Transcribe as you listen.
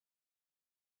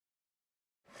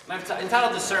And I've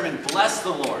entitled this sermon, Bless the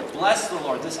Lord. Bless the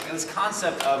Lord. This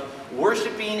concept of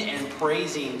worshiping and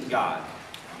praising God.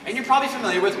 And you're probably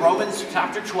familiar with Romans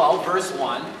chapter 12, verse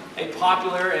 1, a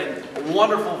popular and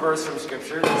wonderful verse from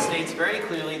Scripture that states very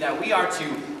clearly that we are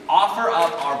to offer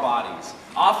up our bodies,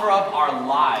 offer up our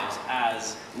lives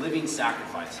as living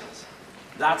sacrifices.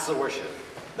 That's the worship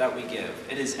that we give.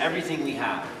 It is everything we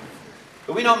have.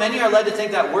 But we know many are led to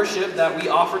think that worship that we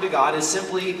offer to God is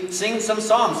simply singing some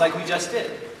songs like we just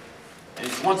did. And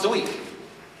it's once a week.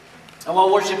 And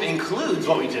while worship includes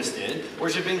what we just did,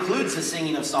 worship includes the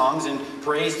singing of songs and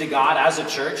praise to God as a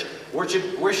church,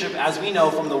 worship, as we know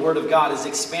from the Word of God, is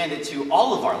expanded to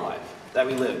all of our life that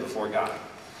we live before God.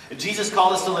 Jesus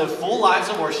called us to live full lives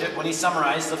of worship when he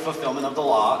summarized the fulfillment of the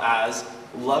law as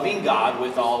loving God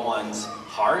with all one's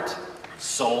heart,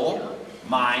 soul,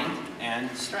 mind, and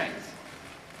strength.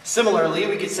 Similarly,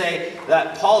 we could say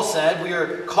that Paul said we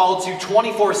are called to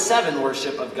 24/7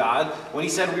 worship of God when he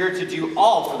said we are to do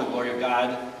all for the glory of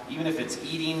God, even if it's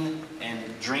eating and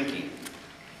drinking.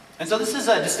 And so this is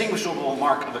a distinguishable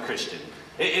mark of a Christian.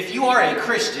 If you are a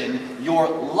Christian, your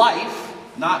life,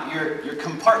 not your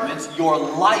compartments, your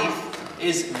life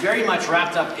is very much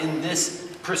wrapped up in this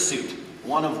pursuit,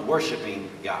 one of worshiping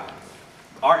God.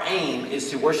 Our aim is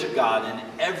to worship God in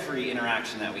every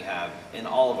interaction that we have in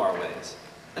all of our ways.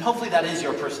 And hopefully that is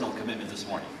your personal commitment this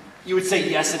morning. You would say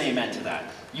yes and amen to that.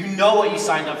 You know what you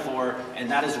signed up for, and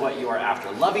that is what you are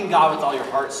after. Loving God with all your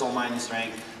heart, soul, mind, and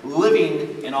strength.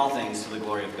 Living in all things to the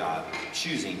glory of God.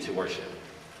 Choosing to worship.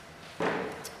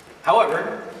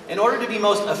 However, in order to be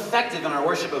most effective in our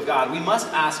worship of God, we must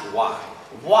ask why.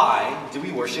 Why do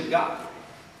we worship God?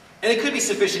 And it could be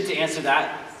sufficient to answer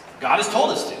that God has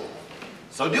told us to.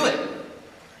 So do it.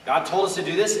 God told us to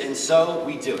do this, and so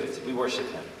we do it. We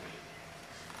worship Him.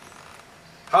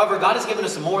 However, God has given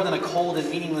us more than a cold and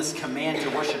meaningless command to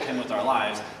worship Him with our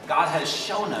lives. God has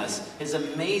shown us His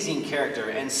amazing character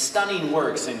and stunning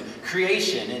works in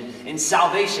creation and in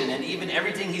salvation and even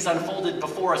everything He's unfolded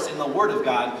before us in the Word of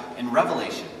God in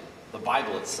Revelation, the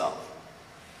Bible itself.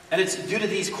 And it's due to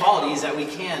these qualities that we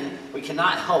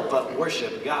cannot help but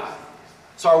worship God.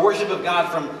 So our worship of God,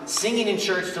 from singing in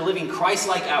church to living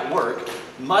Christ-like at work,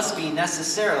 must be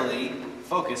necessarily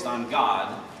focused on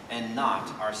God and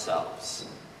not ourselves.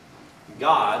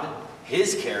 God,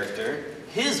 His character,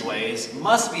 His ways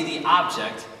must be the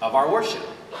object of our worship.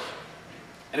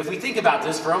 And if we think about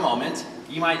this for a moment,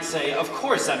 you might say, of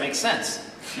course that makes sense.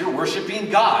 You're worshiping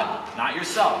God, not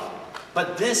yourself.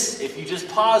 But this, if you just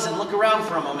pause and look around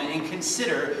for a moment and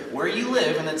consider where you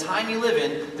live and the time you live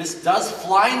in, this does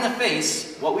fly in the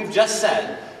face, what we've just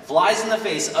said, flies in the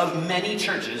face of many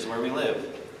churches where we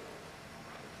live.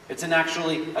 It's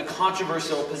actually a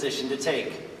controversial position to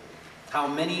take. How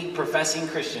many professing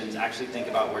Christians actually think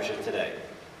about worship today?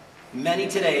 Many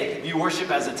today view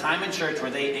worship as a time in church where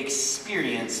they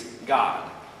experience God.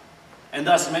 And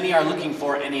thus many are looking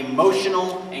for an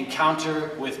emotional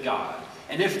encounter with God.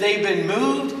 And if they've been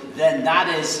moved, then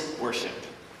that is worship.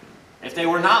 If they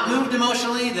were not moved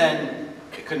emotionally, then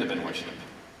it couldn't have been worship.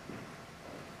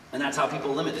 And that's how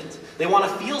people limit it. They want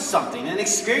to feel something and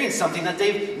experience something that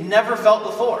they've never felt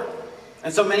before.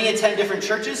 And so many attend different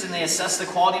churches and they assess the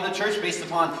quality of the church based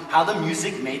upon how the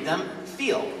music made them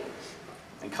feel.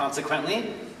 And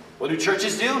consequently, what do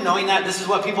churches do? Knowing that this is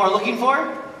what people are looking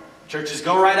for, churches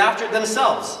go right after it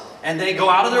themselves. And they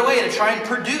go out of their way to try and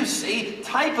produce a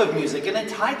type of music and a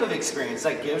type of experience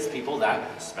that gives people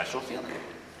that special feeling.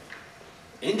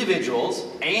 Individuals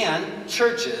and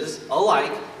churches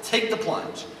alike take the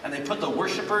plunge, and they put the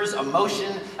worshiper's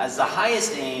emotion as the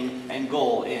highest aim and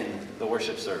goal in the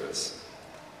worship service.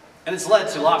 And it's led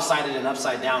to lopsided and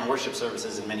upside down worship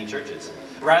services in many churches.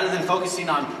 Rather than focusing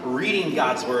on reading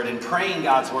God's Word and praying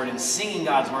God's Word and singing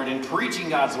God's Word and preaching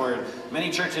God's Word,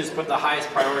 many churches put the highest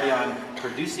priority on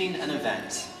producing an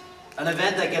event. An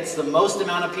event that gets the most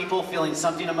amount of people feeling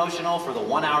something emotional for the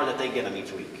 1 hour that they give them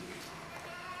each week.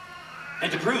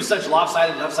 And to prove such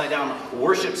lopsided and upside down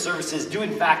worship services do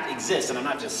in fact exist, and I'm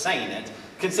not just saying it,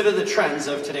 consider the trends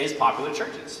of today's popular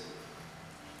churches.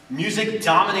 Music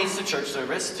dominates the church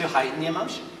service to heighten the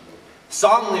emotion.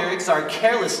 Song lyrics are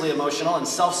carelessly emotional and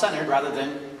self-centered rather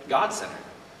than God-centered.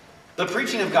 The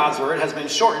preaching of God's Word has been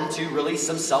shortened to release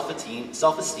some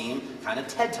self-esteem kind of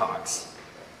TED Talks.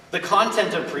 The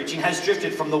content of preaching has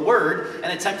drifted from the Word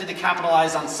and attempted to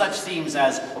capitalize on such themes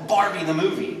as Barbie the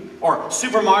movie, or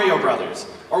Super Mario Brothers,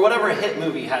 or whatever hit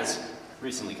movie has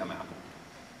recently come out.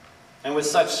 And with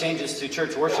such changes to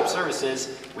church worship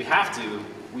services,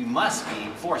 we must be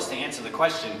forced to answer the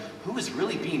question, who is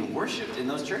really being worshipped in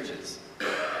those churches?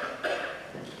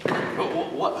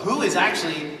 Who is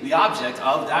actually the object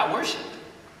of that worship?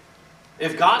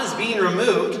 If God is being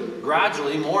removed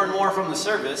gradually more and more from the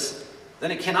service, then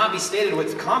it cannot be stated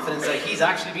with confidence that he's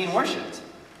actually being worshipped.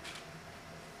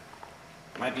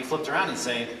 It might be flipped around and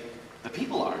say, the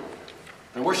people are.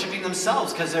 They're worshiping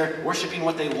themselves because they're worshiping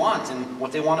what they want and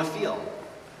what they want to feel.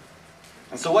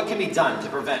 And so what can be done to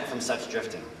prevent from such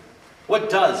drifting? What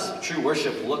does true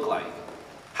worship look like?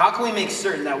 How can we make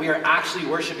certain that we are actually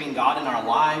worshiping God in our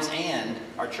lives and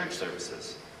our church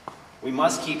services? We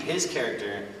must keep his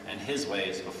character and his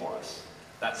ways before us.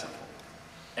 That's simple.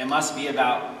 It must be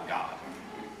about God.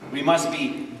 We must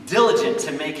be diligent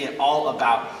to make it all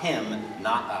about him,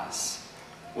 not us.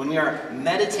 When we are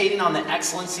meditating on the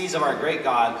excellencies of our great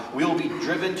God, we will be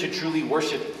driven to truly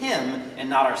worship him and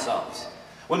not ourselves.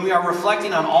 When we are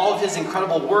reflecting on all of his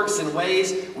incredible works and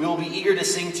ways, we will be eager to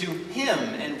sing to him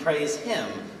and praise him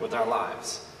with our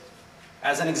lives.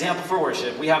 As an example for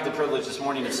worship, we have the privilege this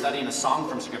morning of studying a song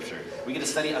from Scripture. We get to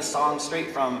study a song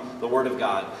straight from the Word of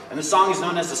God. And the song is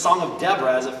known as the Song of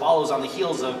Deborah, as it follows on the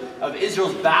heels of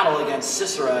Israel's battle against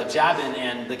Sisera, Jabin,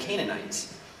 and the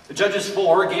Canaanites. Judges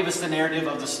 4 gave us the narrative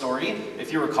of the story,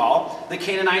 if you recall. The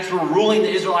Canaanites were ruling the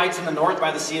Israelites in the north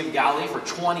by the Sea of Galilee for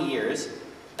 20 years.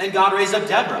 And God raised up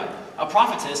Deborah, a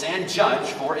prophetess and judge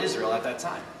for Israel at that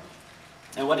time.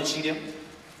 And what did she do?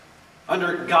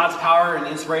 Under God's power and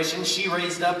inspiration, she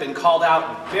raised up and called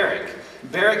out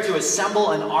Barak to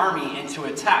assemble an army and to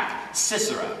attack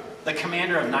Sisera, the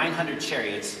commander of 900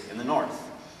 chariots in the north.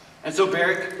 And so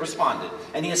Barak responded,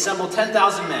 and he assembled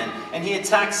 10,000 men, and he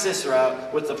attacked Sisera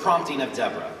with the prompting of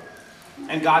Deborah.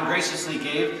 And God graciously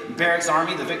gave Barak's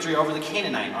army the victory over the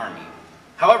Canaanite army.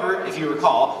 However, if you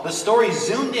recall, the story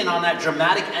zoomed in on that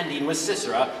dramatic ending with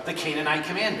Sisera, the Canaanite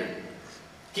commander.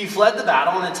 He fled the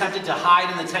battle and attempted to hide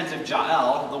in the tent of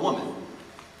Jael, the woman.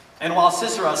 And while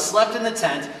Sisera slept in the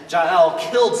tent, Jael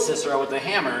killed Sisera with a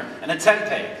hammer and a tent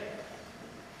peg.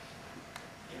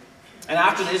 And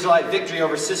after the Israelite victory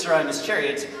over Sisera and his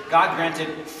chariots, God granted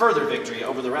further victory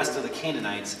over the rest of the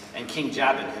Canaanites and King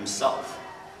Jabin himself.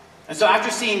 And so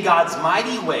after seeing God's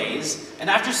mighty ways, and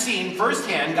after seeing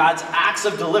firsthand God's acts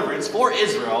of deliverance for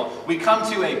Israel, we come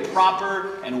to a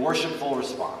proper and worshipful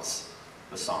response,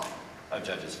 the song of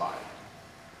Judges 5.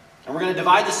 And we're going to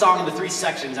divide the song into 3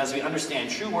 sections as we understand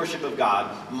true worship of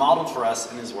God modeled for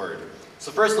us in his word.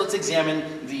 So first, let's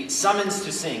examine the summons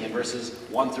to sing in verses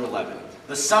 1 through 11.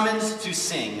 The summons to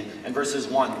sing in verses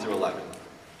 1 through 11.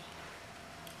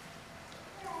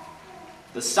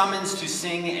 The summons to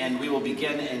sing, and we will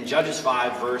begin in Judges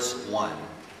 5, verse 1.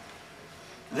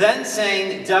 Then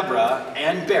sang Deborah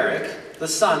and Barak, the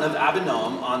son of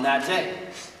Abinoam, on that day,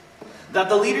 that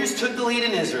the leaders took the lead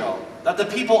in Israel, that the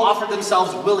people offered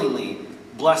themselves willingly.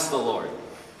 Bless the Lord.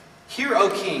 Hear, O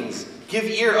kings, give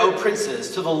ear, O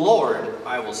princes, to the Lord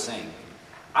I will sing.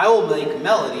 I will make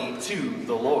melody to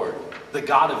the Lord, the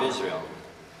God of Israel.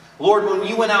 Lord, when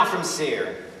you went out from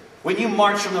Seir, when you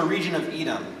marched from the region of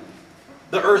Edom,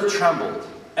 the earth trembled,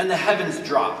 and the heavens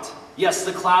dropped. Yes,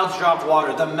 the clouds dropped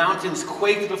water. The mountains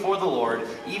quaked before the Lord,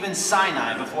 even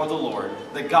Sinai before the Lord,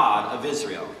 the God of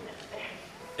Israel.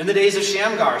 In the days of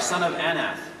Shamgar, son of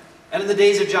Anath, and in the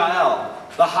days of Jael,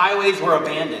 the highways were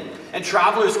abandoned, and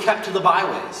travelers kept to the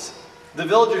byways. The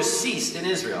villagers ceased in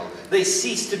Israel. They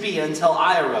ceased to be until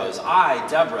I arose. I,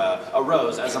 Deborah,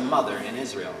 arose as a mother in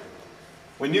Israel.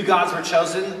 When new gods were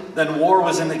chosen, then war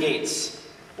was in the gates.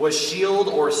 Was shield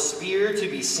or spear to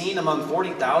be seen among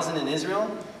 40,000 in Israel?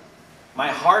 My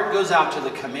heart goes out to the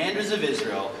commanders of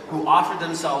Israel who offered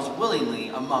themselves willingly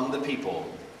among the people.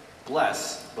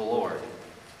 Bless the Lord.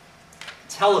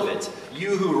 Tell of it,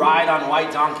 you who ride on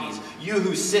white donkeys, you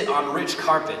who sit on rich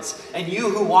carpets, and you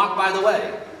who walk by the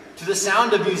way. To the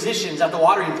sound of musicians at the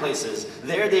watering places,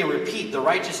 there they repeat the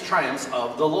righteous triumphs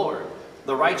of the Lord,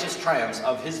 the righteous triumphs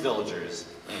of his villagers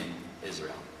in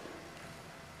Israel.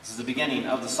 This is the beginning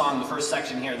of the song, the first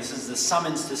section here. This is the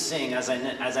summons to sing, as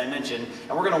I mentioned,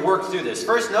 and we're going to work through this.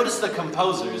 First, notice the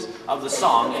composers of the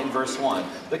song in verse 1.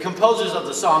 The composers of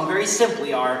the song, very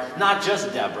simply, are not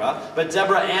just Deborah, but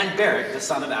Deborah and Barak, the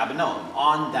son of Abinoam,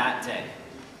 on that day.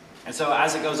 And so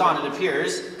as it goes on, it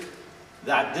appears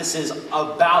that this is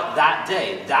about that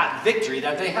day, that victory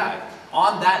that they had.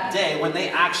 On that day when they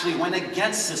actually went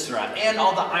against Sisera and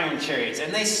all the iron chariots,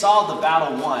 and they saw the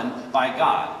battle won by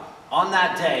God. On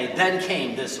that day, then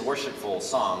came this worshipful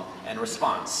song and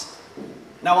response.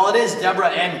 Now, while it is Deborah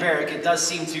and Barak, it does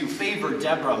seem to favor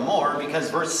Deborah more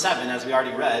because verse 7, as we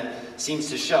already read, seems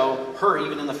to show her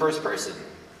even in the first person.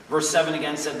 Verse 7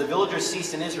 again said, the villagers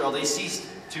ceased in Israel. They ceased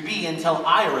to be until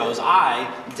I arose. I,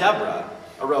 Deborah,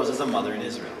 arose as a mother in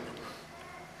Israel.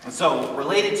 And so,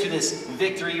 related to this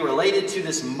victory, related to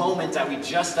this moment that we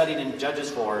just studied in Judges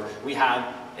 4, we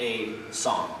have a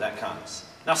song that comes.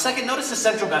 Now second, notice the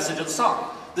central message of the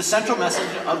song. The central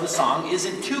message of the song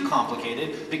isn't too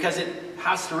complicated because it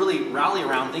has to really rally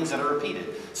around things that are repeated.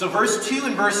 So verse 2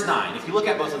 and verse 9, if you look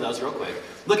at both of those real quick,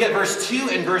 look at verse 2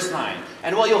 and verse 9,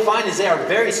 and what you'll find is they are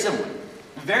very similar.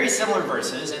 Very similar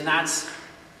verses, and that's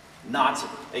not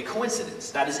a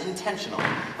coincidence. That is intentional.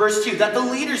 Verse 2, that the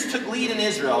leaders took lead in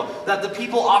Israel, that the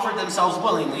people offered themselves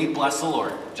willingly, bless the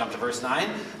Lord. Jump to verse 9.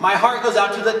 My heart goes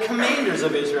out to the commanders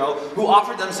of Israel who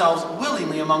offered themselves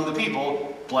willingly among the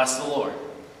people, bless the Lord.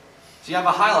 So you have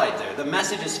a highlight there. The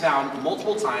message is found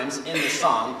multiple times in the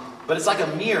song, but it's like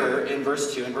a mirror in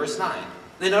verse 2 and verse 9.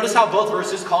 Then notice how both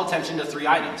verses call attention to three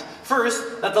items.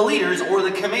 First, that the leaders or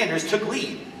the commanders took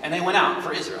lead, and they went out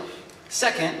for Israel.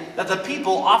 Second, that the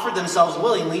people offered themselves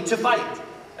willingly to fight.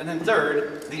 And then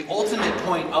third, the ultimate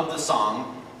point of the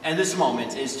song and this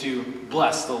moment is to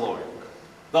bless the Lord.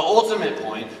 The ultimate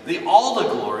point, all the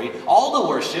glory, all the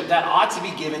worship that ought to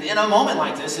be given in a moment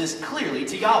like this is clearly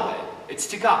to Yahweh. It's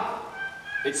to God.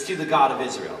 It's to the God of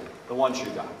Israel, the one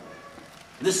true God.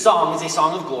 This song is a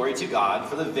song of glory to God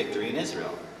for the victory in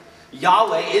Israel.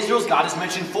 Yahweh, Israel's God, is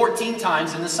mentioned 14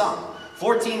 times in the song.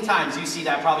 14 times you see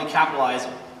that probably capitalized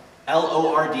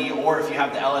L-O-R-D, or if you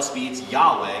have the LSB, it's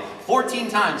Yahweh, 14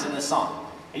 times in this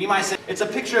song. And you might say, it's a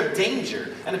picture of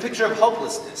danger and a picture of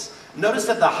hopelessness. Notice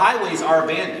that the highways are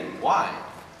abandoned. Why?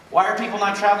 Why are people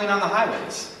not traveling on the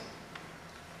highways?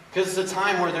 Because it's a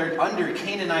time where they're under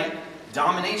Canaanite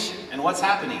domination. And what's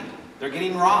happening? They're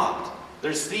getting robbed.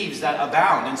 There's thieves that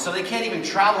abound. And so they can't even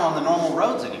travel on the normal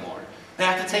roads anymore. They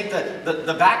have to take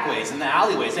the back ways and the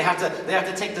alleyways. They have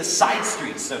to take the side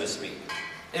streets, so to speak.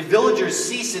 If villagers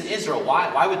cease in Israel,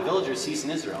 why would villagers cease in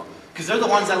Israel? Because they're the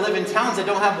ones that live in towns that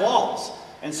don't have walls.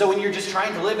 And so when you're just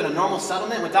trying to live in a normal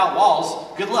settlement without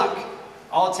walls, good luck.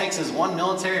 All it takes is one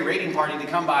military raiding party to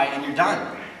come by and you're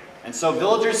done. And so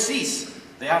villagers cease.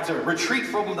 They have to retreat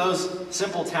from those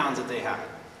simple towns that they had.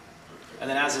 And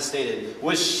then as is stated,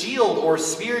 was shield or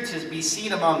spear to be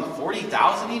seen among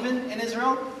 40,000 even in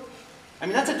Israel? I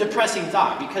mean, that's a depressing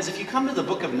thought, because if you come to the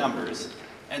book of Numbers,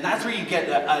 and that's where you get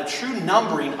a true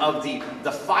numbering of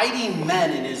the fighting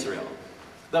men in Israel.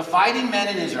 The fighting men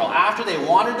in Israel, after they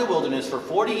wandered the wilderness for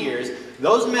 40 years,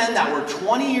 those men that were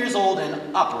 20 years old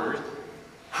and upward,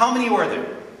 how many were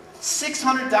there?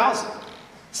 600,000.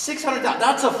 600,000.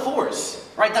 That's a force,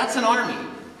 right? That's an army.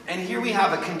 And here we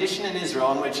have a condition in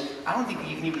Israel in which I don't think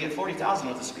you can even get 40,000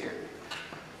 with a spear.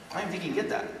 I don't even think you can get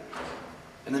that.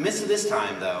 In the midst of this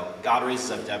time, though, God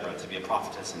raises up Deborah to be a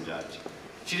prophetess and judge.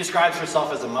 She describes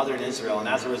herself as a mother in Israel, and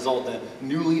as a result, the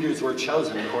new leaders were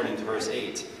chosen, according to verse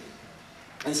 8.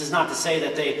 And this is not to say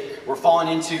that they were falling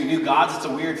into new gods. It's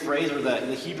a weird phrase where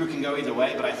the Hebrew can go either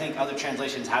way, but I think other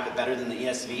translations have it better than the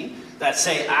ESV, that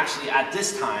say actually at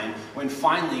this time, when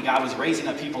finally God was raising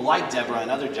up people like Deborah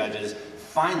and other judges,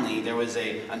 finally there was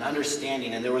an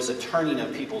understanding and there was a turning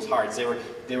of people's hearts.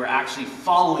 They were actually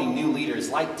following new leaders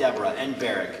like Deborah and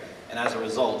Barak, and as a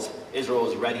result, Israel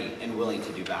was ready and willing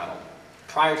to do battle.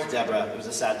 Prior to Deborah, it was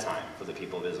a sad time for the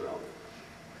people of Israel.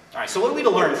 All right, so what are we to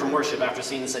learn from worship after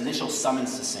seeing this initial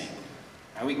summons to sing?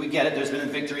 And we get it, there's been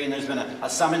a victory and there's been a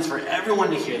summons for everyone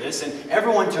to hear this and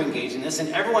everyone to engage in this and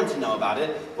everyone to know about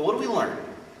it. But what do we learn?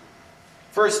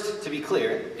 First, to be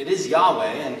clear, it is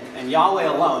Yahweh and Yahweh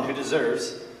alone who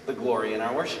deserves the glory in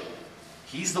our worship.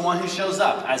 He's the one who shows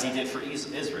up as he did for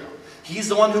Israel. He's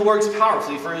the one who works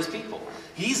powerfully for his people.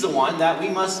 He's the one that we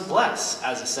must bless,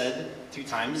 as it said 2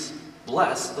 times,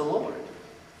 bless the Lord.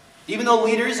 Even though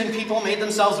leaders and people made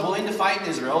themselves willing to fight in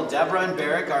Israel, Deborah and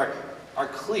Barak are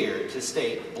clear to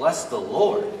state, bless the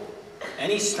Lord.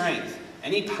 Any strength,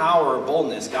 any power or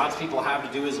boldness God's people have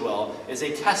to do as well is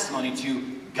a testimony to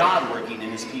God working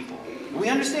in his people. We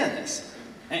understand this.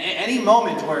 Any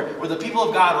moment where the people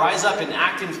of God rise up and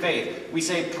act in faith, we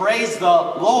say, praise the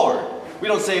Lord. We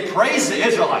don't say, praise the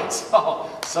Israelites.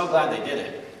 Oh, so glad they did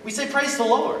it. We say, praise the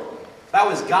Lord. That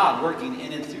was God working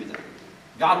in and through them.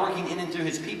 God working in and through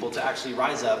his people to actually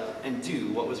rise up and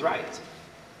do what was right.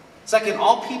 Second,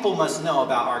 all people must know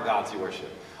about our God through worship.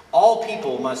 All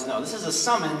people must know. This is a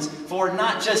summons for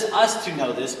not just us to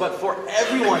know this, but for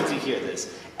everyone to hear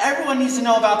this. Everyone needs to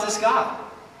know about this God.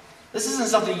 This isn't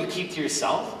something you keep to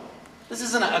yourself. This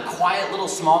isn't a quiet little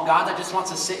small God that just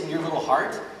wants to sit in your little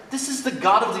heart. This is the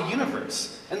God of the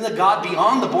universe and the God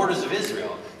beyond the borders of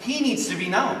Israel. He needs to be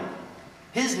known.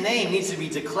 His name needs to be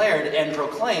declared and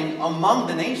proclaimed among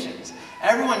the nations.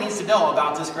 Everyone needs to know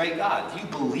about this great God. Do you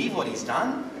believe what he's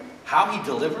done? How he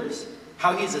delivers?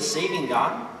 How he is a saving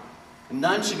God?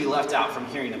 None should be left out from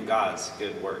hearing of God's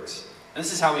good works. And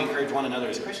this is how we encourage one another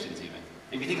as Christians even.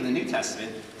 If you think of the New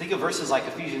Testament, think of verses like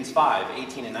Ephesians 5,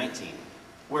 18 and 19.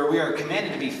 where we are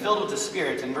commanded to be filled with the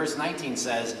Spirit, and verse 19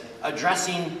 says,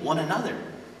 addressing one another.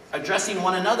 Addressing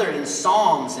one another in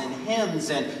psalms and hymns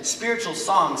and spiritual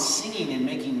songs, singing and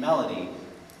making melody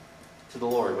to the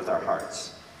Lord with our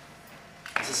hearts.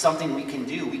 This is something we can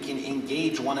do. We can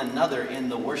engage one another in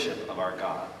the worship of our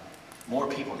God. More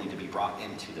people need to be brought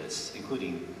into this,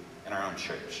 including in our own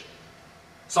church.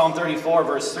 Psalm 34,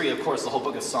 verse 3, of course, the whole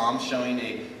book of Psalms showing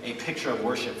a picture of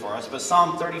worship for us. But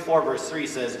Psalm 34, verse 3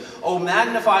 says, "Oh,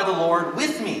 magnify the Lord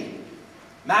with me.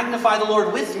 Magnify the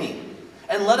Lord with me.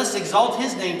 And let us exalt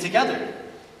his name together."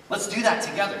 Let's do that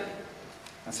together.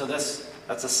 And so that's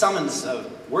a summons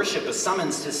of worship, a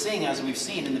summons to sing, as we've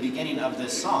seen in the beginning of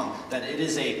this song. That it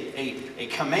is a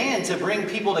command to bring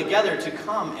people together to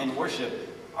come and worship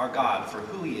our God for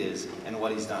who he is and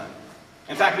what he's done.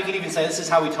 In fact, we could even say this is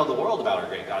how we tell the world about our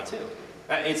great God too.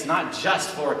 It's not just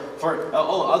for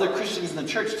other Christians in the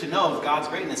church to know of God's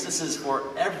greatness. This is for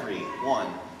everyone,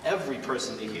 every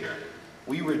person to hear.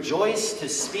 We rejoice to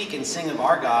speak and sing of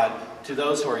our God to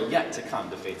those who are yet to come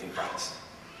to faith in Christ.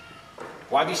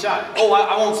 Why be shy?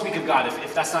 I won't speak of God.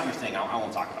 If that's not your thing, I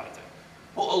won't talk about it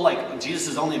then. Like Jesus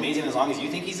is only amazing as long as you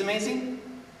think he's amazing?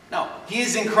 No. He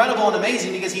is incredible and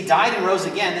amazing because he died and rose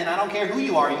again, and I don't care who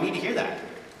you are, you need to hear that.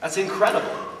 That's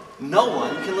incredible. No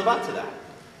one can live up to that.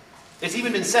 It's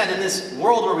even been said in this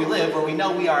world where we live, where we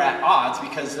know we are at odds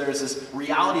because there's this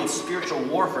reality of spiritual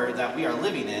warfare that we are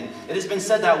living in, it has been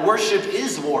said that worship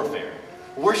is warfare.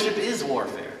 Worship is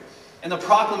warfare. In the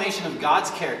proclamation of God's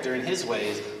character and his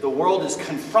ways, the world is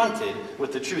confronted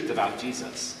with the truth about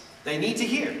Jesus. They need to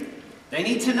hear. They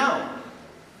need to know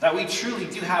that we truly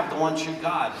do have the one true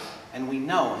God, and we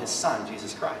know his Son,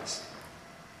 Jesus Christ.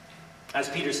 As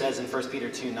Peter says in 1 Peter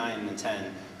 2, 9 and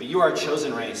 10, "But you are a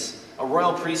chosen race, a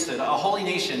royal priesthood, a holy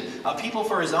nation, a people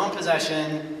for his own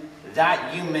possession,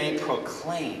 that you may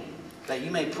proclaim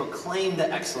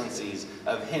the excellencies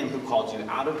of him who called you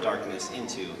out of darkness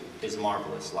into his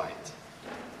marvelous light."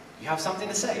 You have something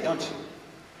to say, don't you?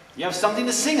 You have something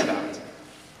to sing about.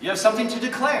 You have something to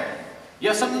declare. You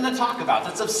have something to talk about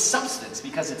that's of substance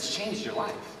because it's changed your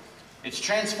life. It's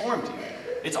transformed you.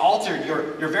 It's altered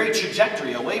your very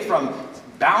trajectory away from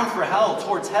bound for hell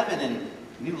towards heaven and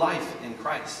new life in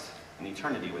Christ and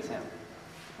eternity with him.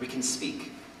 We can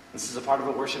speak. This is a part of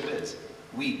what worship is.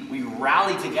 We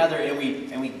rally together and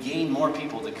we gain more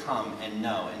people to come and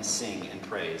know and sing and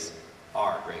praise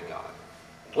our great God.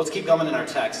 Let's keep going in our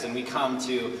text, and we come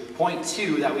to point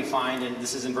 2 that we find, and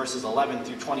this is in verses 11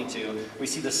 through 22. We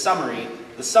see the summary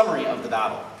of the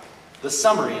battle. The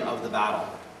summary of the battle.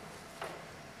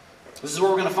 This is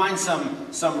where we're going to find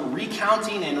some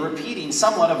recounting and repeating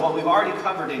somewhat of what we've already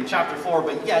covered in chapter 4,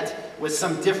 but yet with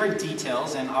some different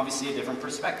details and obviously a different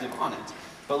perspective on it.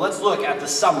 But let's look at the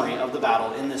summary of the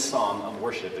battle in this song of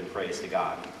worship and praise to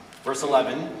God. Verse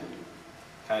 11,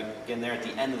 kind of again there at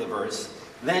the end of the verse.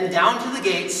 "Then down to the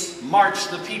gates marched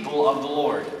the people of the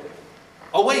Lord.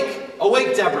 Awake,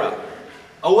 awake, Deborah.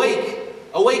 Awake,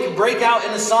 awake, break out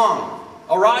in a song.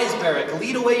 Arise, Barak,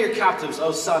 lead away your captives,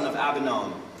 O son of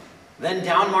Abinom. Then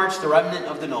down marched the remnant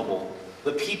of the noble.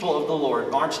 The people of the Lord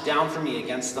marched down for me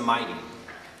against the mighty.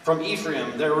 From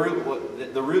Ephraim, the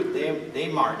route they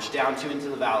marched down to into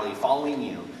the valley, following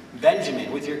you.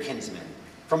 Benjamin with your kinsmen.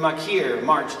 From Machir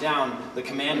marched down the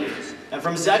commanders. And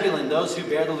from Zebulun, those who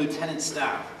bear the lieutenant's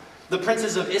staff. The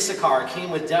princes of Issachar came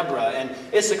with Deborah, and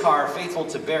Issachar faithful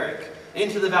to Barak.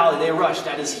 Into the valley they rushed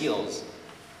at his heels.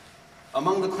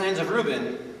 Among the clans of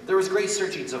Reuben, there was great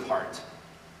searchings of heart.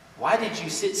 Why did you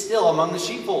sit still among the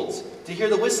sheepfolds to hear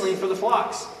the whistling for the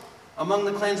flocks? Among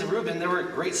the clans of Reuben, there were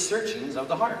great searchings of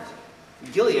the heart.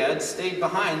 Gilead stayed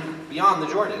beyond the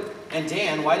Jordan. And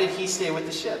Dan, why did he stay with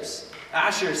the ships?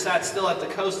 Asher sat still at the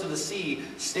coast of the sea,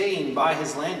 staying by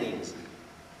his landings.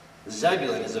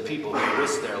 Zebulun is a people who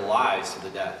risked their lives to the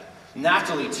death.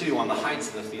 Naphtali, too, on the heights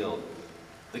of the field.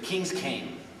 The kings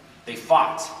came. They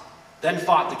fought. Then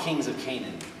fought the kings of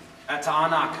Canaan. At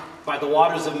Taanach, by the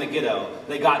waters of Megiddo,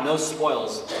 they got no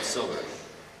spoils of silver.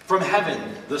 From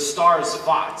heaven, the stars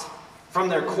fought. From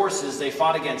their courses, they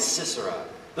fought against Sisera.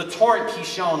 The torrent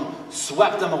Kishon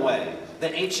swept them away.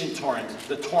 The ancient torrent,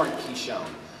 the torrent Kishon.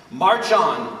 March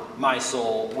on, my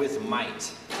soul, with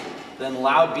might. Then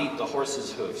loud beat the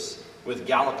horse's hoofs with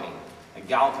galloping, a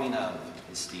galloping of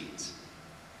his steeds.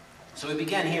 So we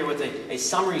begin here with a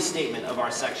summary statement of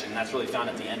our section. That's really found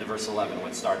at the end of verse 11,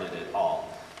 what started it all.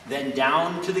 Then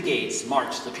down to the gates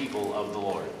marched the people of the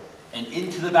Lord, and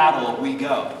into the battle we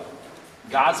go.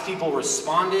 God's people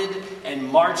responded and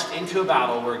marched into a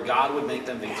battle where God would make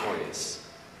them victorious.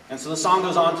 And so the song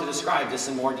goes on to describe this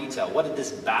in more detail. What did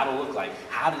this battle look like?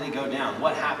 How did it go down?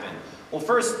 What happened? Well,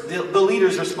 first, the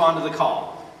leaders respond to the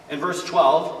call. In verse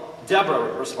 12,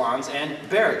 Deborah responds and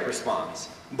Barak responds.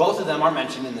 Both of them are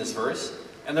mentioned in this verse,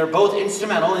 and they're both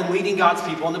instrumental in leading God's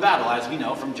people into battle, as we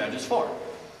know from Judges 4.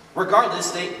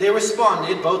 Regardless, they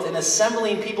responded both in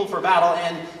assembling people for battle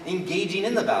and engaging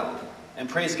in the battle, and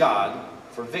praise God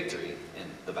for victory in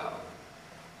the battle.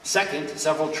 Second,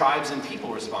 several tribes and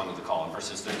people respond to the call in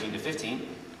verses 13 to 15.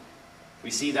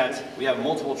 We see that we have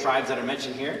multiple tribes that are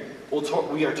mentioned here.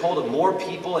 We are told of more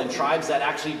people and tribes that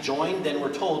actually joined than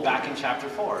we're told back in chapter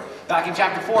 4. Back in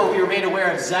chapter 4, we were made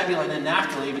aware of Zebulun and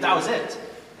Naphtali, but that was it.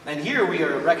 And here we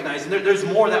are recognizing there's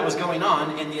more that was going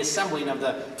on in the assembling of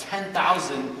the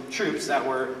 10,000 troops that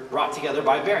were brought together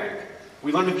by Barak.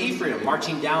 We learned of Ephraim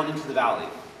marching down into the valley.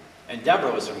 And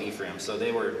Deborah was from Ephraim, so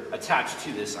they were attached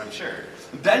to this, I'm sure.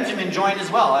 Benjamin joined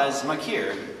as well as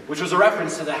Machir, which was a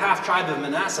reference to the half-tribe of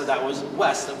Manasseh that was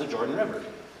west of the Jordan River.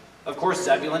 Of course,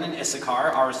 Zebulun and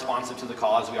Issachar are responsive to the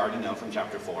call, as we already know from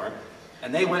chapter 4.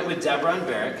 And they went with Deborah and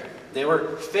Barak. They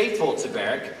were faithful to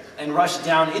Barak and rushed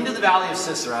down into the valley of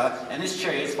Sisera and his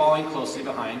chariots following closely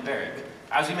behind Barak.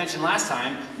 As we mentioned last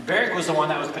time, Barak was the one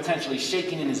that was potentially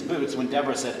shaking in his boots when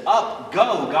Deborah said, "Up,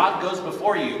 go, God goes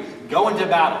before you, go into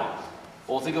battle."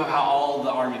 Well, think of how all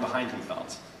the army behind him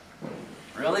felt.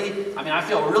 Really? I mean, I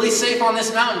feel really safe on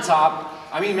this mountaintop.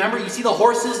 I mean, remember, you see the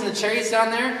horses and the chariots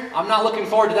down there? I'm not looking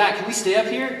forward to that. Can we stay up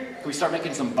here? Can we start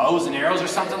making some bows and arrows or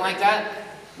something like that?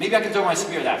 Maybe I can throw my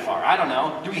spear that far. I don't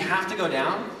know. Do we have to go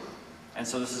down? And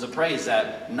so this is a praise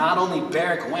that not only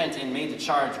Barak went and made the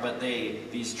charge, but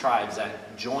these tribes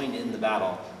that joined in the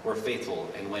battle were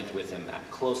faithful and went with him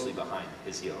closely behind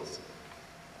his heels.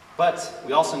 But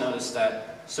we also notice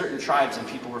that certain tribes and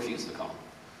people refused the call.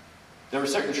 There were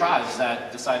certain tribes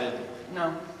that decided,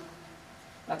 no,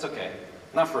 that's okay,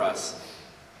 not for us.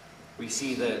 We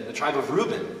see the tribe of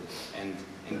Reuben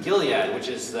and Gilead, which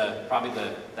is probably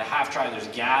the half-tribe. There's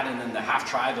Gad and then the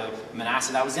half-tribe of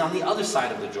Manasseh. That was on the other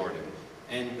side of the Jordan.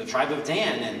 And the tribe of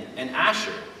Dan and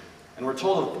Asher. And we're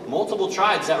told of multiple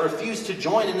tribes that refused to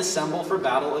join and assemble for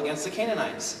battle against the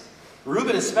Canaanites.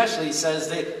 Reuben especially says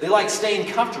they like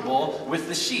staying comfortable with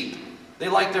the sheep. They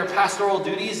like their pastoral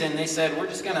duties, and they said, we're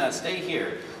just going to stay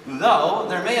here. Though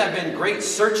there may have been great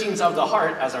searchings of the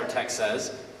heart, as our text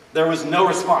says, there was no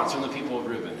response from the people of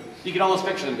Reuben. You can almost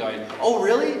picture them going, oh,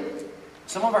 really?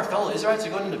 Some of our fellow Israelites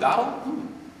are going into battle?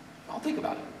 I'll think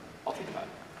about it. I'll think about it.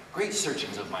 Great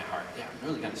searchings of my heart. Yeah, I'm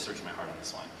really going to search my heart on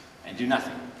this one. And do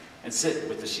nothing. And sit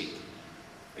with the sheep.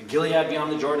 Gilead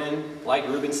beyond the Jordan, like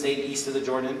Reuben, stayed east of the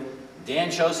Jordan.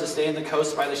 Dan chose to stay in the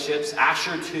coast by the ships.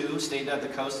 Asher, too, stayed at the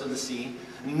coast of the sea.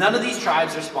 None of these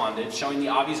tribes responded, showing the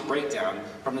obvious breakdown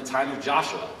from the time of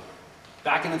Joshua.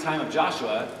 Back in the time of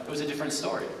Joshua, it was a different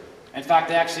story. In fact,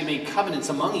 they actually made covenants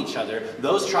among each other.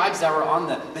 Those tribes that were on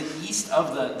the east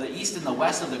and the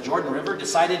west of the Jordan River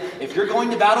decided, if you're going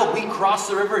to battle, we cross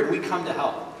the river and we come to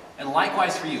help. And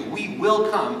likewise for you, we will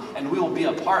come and we will be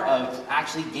a part of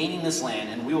actually gaining this land,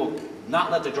 and we will not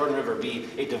let the Jordan River be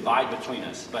a divide between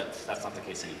us. But that's not the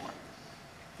case anymore.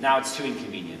 Now it's too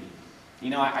inconvenient.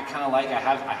 You know, I kind of like, I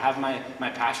have my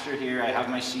pasture here, I have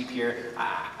my sheep here.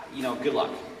 Good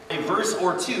luck. A verse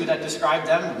or two that described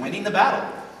them winning the battle.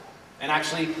 And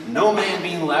actually, no man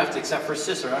being left except for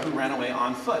Sisera, who ran away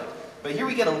on foot. But here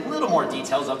we get a little more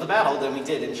details of the battle than we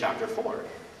did in chapter 4.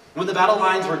 When the battle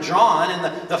lines were drawn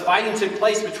and the fighting took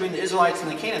place between the Israelites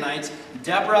and the Canaanites,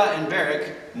 Deborah and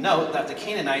Barak note that the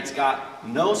Canaanites got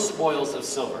no spoils of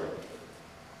silver.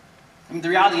 I mean, the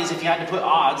reality is, if you had to put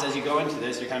odds as you go into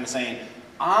this, you're kind of saying,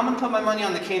 I'm going to put my money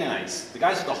on the Canaanites, the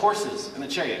guys with the horses and the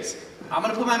chariots. I'm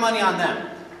going to put my money on them.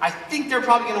 I think they're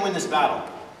probably going to win this battle.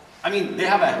 I mean, they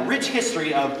have a rich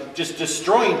history of just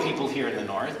destroying people here in the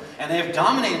north, and they have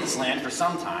dominated this land for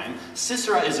some time.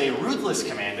 Sisera is a ruthless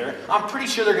commander. I'm pretty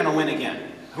sure they're going to win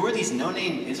again. Who are these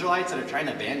no-name Israelites that are trying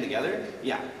to band together?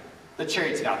 Yeah, the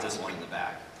chariots got this one in the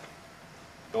bag.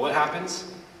 But what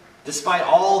happens? Despite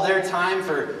all their time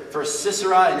for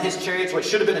Sisera and his chariots, what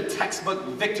should have been a textbook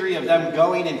victory of them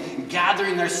going and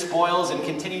gathering their spoils and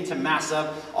continuing to mass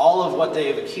up all of what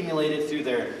they have accumulated through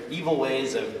their evil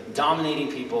ways of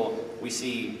dominating people, we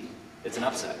see it's an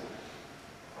upset.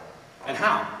 And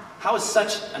how? How is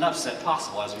such an upset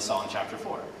possible, as we saw in chapter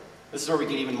 4? This is where we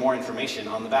get even more information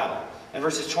on the battle. In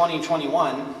verses 20 and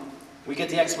 21, we get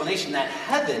the explanation that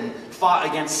heaven fought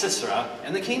against Sisera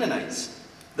and the Canaanites.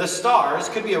 The stars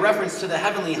could be a reference to the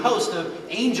heavenly host of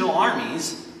angel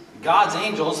armies, God's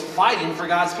angels fighting for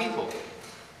God's people.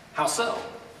 How so?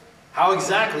 How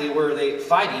exactly were they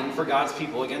fighting for God's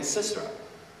people against Sisera?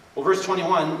 Well, verse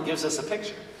 21 gives us a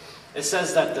picture. It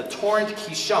says that the torrent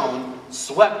Kishon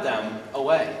swept them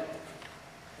away.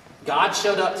 God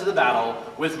showed up to the battle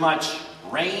with much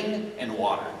rain and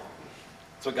water.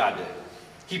 That's what God did.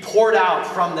 He poured out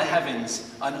from the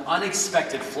heavens an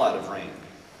unexpected flood of rain.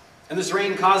 And this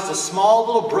rain caused a small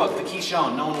little brook, the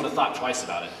Kishon. No one would have thought twice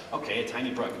about it. Okay, a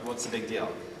tiny brook. What's the big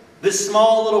deal? This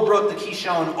small little brook, the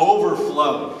Kishon,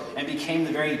 overflowed and became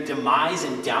the very demise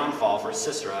and downfall for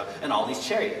Sisera and all these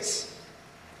chariots.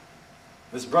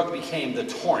 This brook became the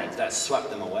torrent that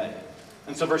swept them away.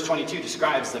 And so verse 22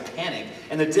 describes the panic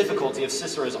and the difficulty of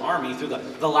Sisera's army through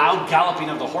the loud galloping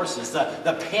of the horses,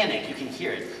 the panic, you can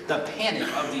hear it, the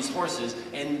panic of these horses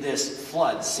in this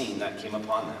flood scene that came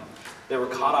upon them. They were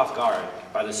caught off guard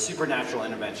by the supernatural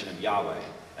intervention of Yahweh,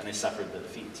 and they suffered the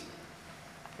defeat.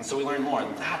 And so we learn more,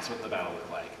 and that's what the battle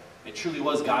looked like. It truly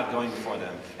was God going before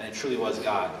them, and it truly was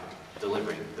God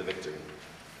delivering the victory.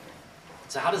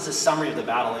 So how does this summary of the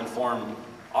battle inform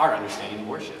our understanding of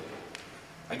worship?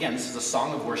 Again, this is a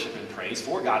song of worship and praise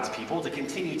for God's people to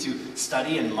continue to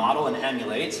study and model and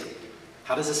emulate.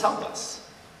 How does this help us?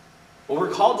 Well,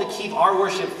 we're called to keep our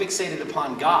worship fixated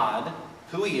upon God,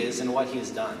 who He is, and what He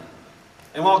has done.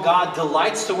 And while God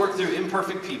delights to work through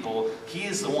imperfect people, He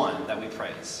is the one that we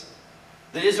praise.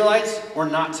 The Israelites were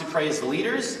not to praise the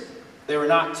leaders. They were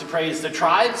not to praise the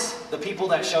tribes, the people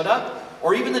that showed up,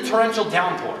 or even the torrential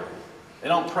downpour. They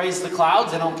don't praise the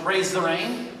clouds. They don't praise the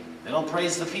rain. They don't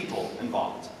praise the people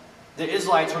involved. The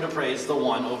Israelites were to praise the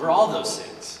one over all those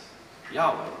things,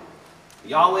 Yahweh.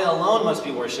 Yahweh alone must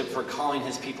be worshipped for calling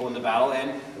His people into battle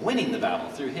and winning the battle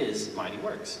through His mighty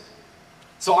works.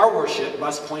 So our worship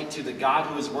must point to the God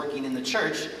who is working in the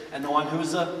church and the one who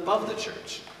is above the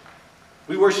church.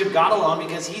 We worship God alone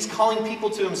because He's calling people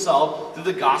to Himself through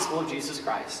the gospel of Jesus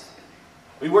Christ.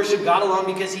 We worship God alone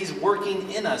because He's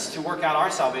working in us to work out our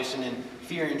salvation in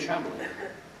fear and trembling.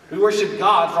 We worship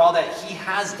God for all that He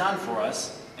has done for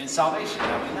us in salvation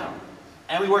that we know.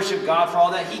 And we worship God for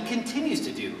all that He continues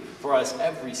to do for us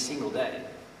every single day.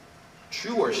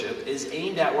 True worship is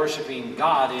aimed at worshiping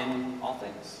God in all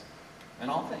things. In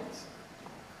all things.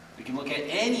 We can look at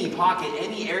any pocket,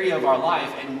 any area of our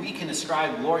life, and we can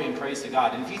ascribe glory and praise to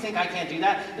God. And if you think I can't do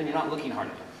that, then you're not looking hard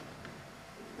enough.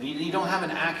 You don't have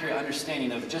an accurate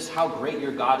understanding of just how great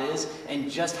your God is and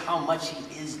just how much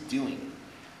He is doing.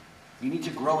 You need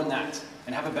to grow in that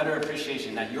and have a better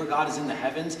appreciation that your God is in the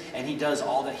heavens and He does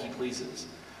all that He pleases.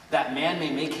 That man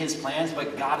may make his plans,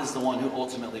 but God is the one who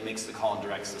ultimately makes the call and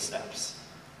directs the steps.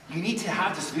 You need to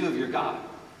have this view of your God,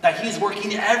 that He is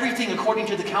working everything according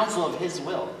to the counsel of His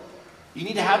will. You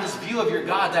need to have this view of your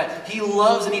God that He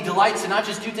loves and He delights to not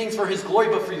just do things for His glory,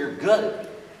 but for your good.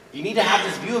 You need to have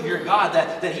this view of your God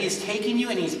that He is taking you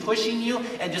and He's pushing you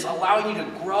and just allowing you to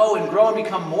grow and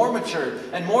become more mature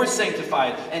and more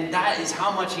sanctified. And that is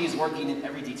how much He is working in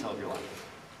every detail of your life.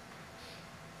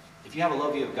 If you have a low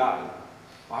view of God,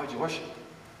 why would you worship Him?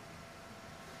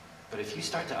 But if you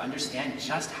start to understand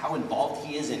just how involved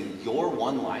He is in your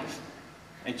one life,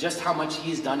 and just how much He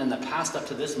has done in the past up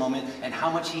to this moment, and how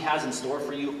much He has in store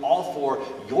for you, all for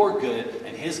your good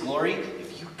and His glory,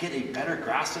 if you get a better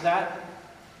grasp of that,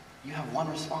 you have one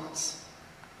response.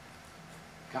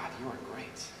 God, You are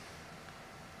great.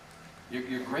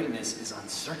 Your greatness is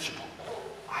unsearchable.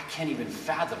 I can't even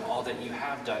fathom all that You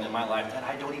have done in my life that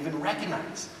I don't even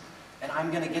recognize. And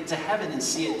I'm going to get to heaven and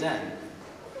see it then,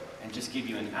 and just give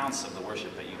You an ounce of the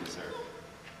worship that You deserve.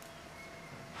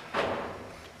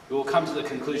 We will come to the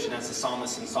conclusion as the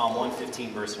psalmist in Psalm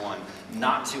 115, verse 1.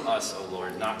 Not to us, O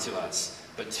Lord, not to us,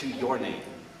 but to Your name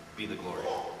be the glory,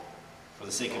 for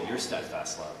the sake of Your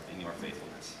steadfast love and Your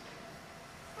faithfulness.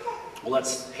 Well,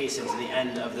 let's hasten to the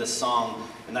end of this song,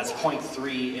 and that's point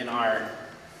 3 in our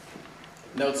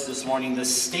notes this morning, the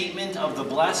statement of the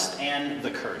blessed and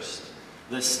the cursed.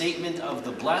 The statement of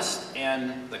the blessed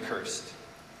and the cursed.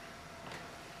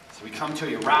 So we come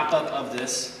to a wrap-up of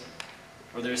this,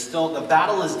 where there's still, the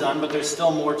battle is done, but there's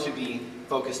still more to be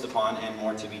focused upon and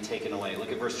more to be taken away.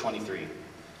 Look at verse 23.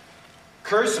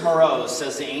 Curse Meroz,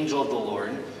 says the angel of the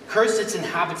Lord, curse its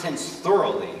inhabitants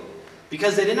thoroughly,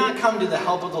 because they did not come to the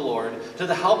help of the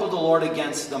Lord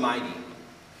against the mighty.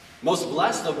 Most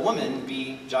blessed of women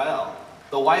be Jael,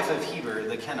 the wife of Heber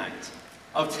the Kenite.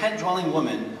 Of tent-dwelling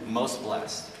women, most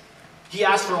blessed. He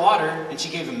asked for water, and she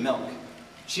gave him milk.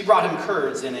 She brought him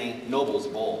curds in a noble's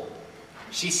bowl.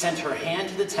 She sent her hand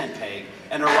to the tent peg,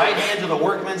 and her right hand to the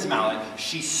workman's mallet.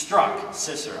 She struck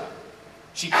Sisera.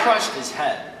 She crushed his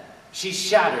head. She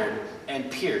shattered and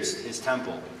pierced his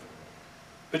temple.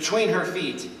 Between her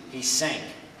feet, he sank,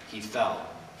 he fell,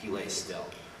 he lay still.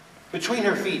 Between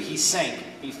her feet, he sank,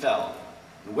 he fell.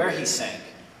 And where he sank,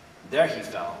 there he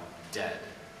fell, dead.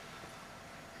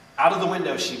 Out of the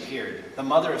window she peered. The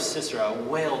mother of Sisera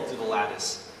wailed through the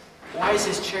lattice. Why is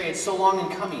his chariot so long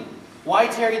in coming? Why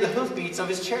tarry the hoofbeats of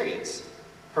his chariots?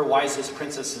 Her wisest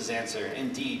princesses answer.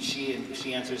 Indeed,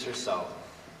 she answers herself.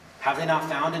 Have they not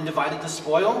found and divided the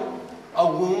spoil? A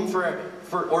womb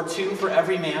or two for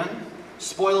every man?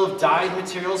 Spoil of dyed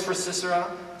materials for Sisera?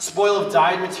 Spoil of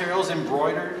dyed materials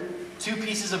embroidered? 2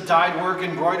 pieces of dyed work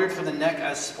embroidered for the neck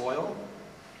as spoil?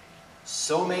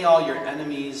 So may all your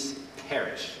enemies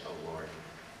perish, O Lord,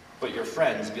 but your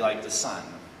friends be like the sun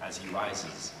as he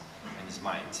rises in his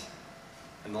might.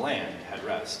 And the land had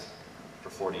rest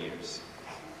for 40 years.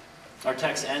 Our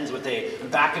text ends with a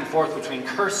back and forth between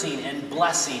cursing and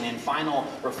blessing and final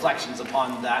reflections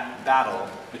upon that battle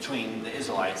between the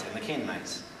Israelites and the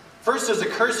Canaanites. First, there's a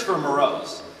curse for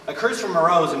Meroz. A curse for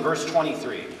Meroz in verse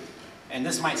 23. And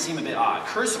this might seem a bit odd.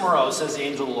 Curse Meroz, says the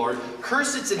angel of the Lord,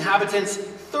 curse its inhabitants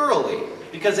thoroughly,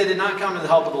 because they did not come to the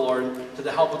help of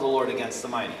the Lord against the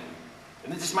mighty.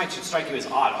 And this might strike you as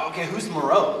odd. Okay, who's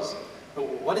Meroz?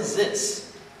 What is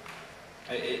this?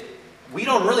 We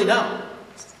don't really know.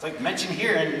 It's like mentioned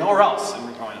here and nowhere else. And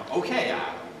we're going, okay,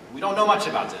 we don't know much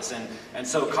about this. And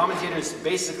so commentators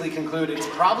basically conclude it's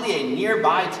probably a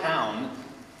nearby town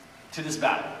to this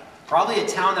battle. Probably a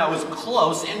town that was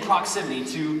close in proximity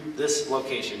to this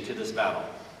location, to this battle.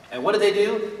 And what did they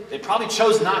do? They probably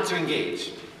chose not to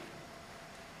engage.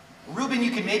 Reuben,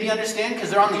 you can maybe understand because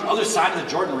they're on the other side of the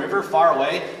Jordan River, far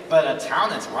away, but a town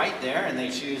that's right there and they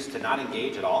choose to not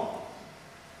engage at all.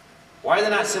 Why are they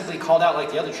not simply called out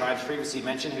like the other tribes previously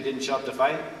mentioned who didn't show up to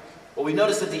fight? Well, we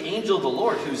notice that the angel of the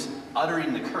Lord who's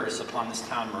uttering the curse upon this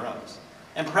town Meroz.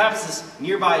 And perhaps this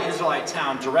nearby Israelite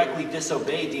town directly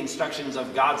disobeyed the instructions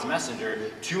of God's messenger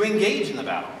to engage in the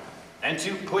battle and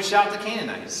to push out the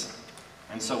Canaanites.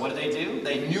 And so what did they do?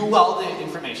 They knew well the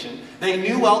information, they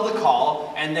knew well the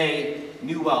call, and they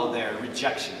knew well their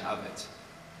rejection of it.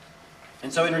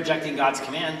 And so in rejecting God's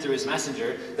command through his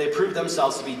messenger, they proved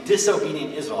themselves to be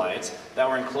disobedient Israelites that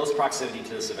were in close proximity to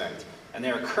this event. And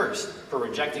they are cursed for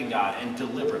rejecting God and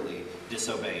deliberately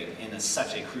disobeying in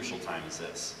such a crucial time as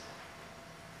this.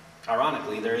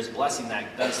 Ironically, there is blessing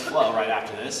that does flow right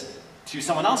after this to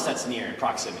someone else that's near in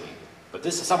proximity. But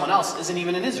this someone else isn't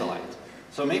even an Israelite.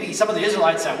 So maybe some of the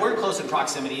Israelites that were close in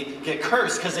proximity get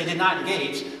cursed because they did not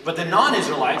engage, but the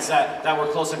non-Israelites that were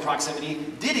close in proximity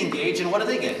did engage, and what do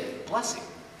they get? Blessing.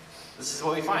 This is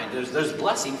what we find. There's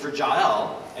blessing for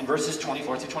Jael in verses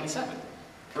 24 through 27.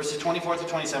 Verses 24 through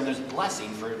 27, there's blessing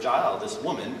for Jael, this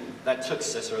woman that took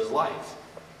Sisera's life.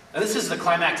 Now this is the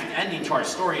climactic ending to our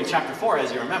story in chapter 4,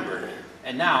 as you remember,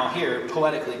 and now here,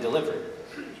 poetically delivered.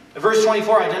 Verse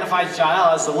 24 identifies Jael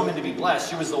as the woman to be blessed.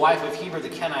 She was the wife of Heber the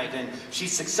Kenite, and she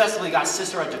successfully got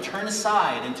Sisera to turn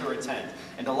aside into her tent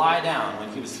and to lie down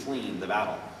when he was fleeing the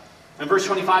battle. And verse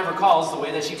 25 recalls the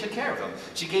way that she took care of him.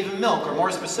 She gave him milk, or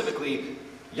more specifically,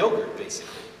 yogurt,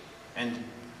 basically, and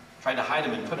tried to hide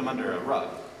him and put him under a rug.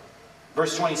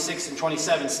 Verse 26 and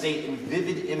 27 state in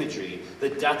vivid imagery the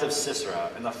death of Sisera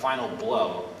and the final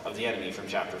blow of the enemy from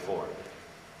chapter 4.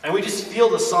 And we just feel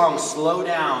the song slow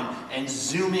down and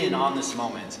zoom in on this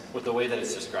moment with the way that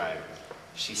it's described.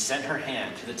 She sent her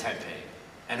hand to the tent peg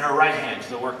and her right hand to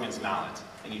the workman's mallet.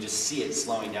 And you just see it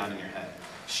slowing down in your head.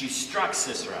 She struck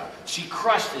Sisera. She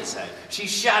crushed his head. She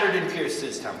shattered and pierced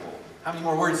his temple. How many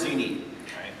more words do you need?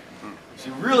 Right?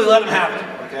 She really let him have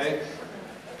it, okay?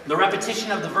 The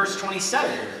repetition of the verse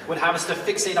 27 would have us to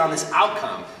fixate on this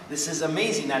outcome. This is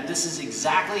amazing that this is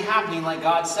exactly happening like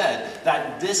God said,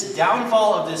 that this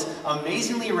downfall of this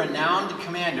amazingly renowned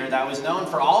commander that was known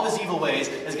for all of his evil ways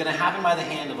is going to happen by the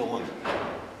hand of a woman.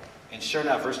 And sure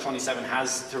enough, verse 27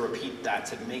 has to repeat that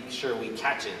to make sure we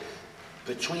catch it.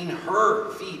 Between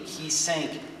her feet he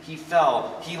sank, he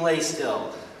fell, he lay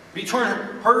still. Between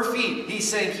her feet he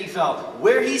sank, he fell.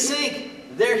 Where he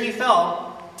sank, there he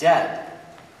fell, dead.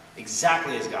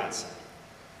 Exactly as God said.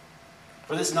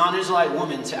 For this non-Israelite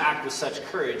woman to act with such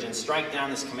courage and strike down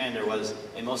this commander was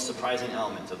a most surprising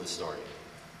element of the story.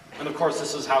 And of course,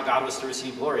 this was how God was to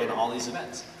receive glory in all these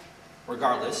events.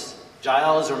 Regardless,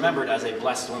 Jael is remembered as a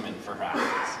blessed woman for her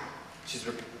actions. She's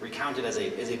recounted as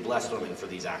a blessed woman for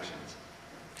these actions.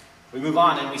 We move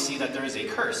on and we see that there is a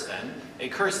curse then, a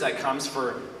curse that comes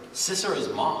for Sisera's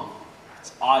mom.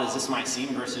 As odd as this might seem,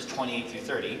 verses 28 through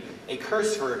 30, a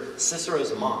curse for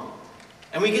Sisera's mom.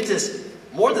 And we get this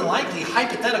more than likely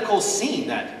hypothetical scene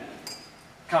that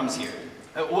comes here.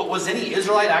 Was any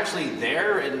Israelite actually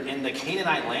there in the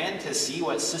Canaanite land to see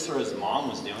what Sisera's mom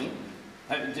was doing?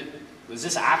 Was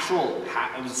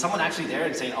someone actually there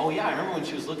and saying, oh yeah, I remember when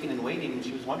she was looking and waiting and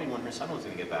she was wondering when her son was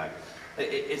going to get back?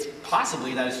 It's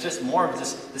possibly that it's just more of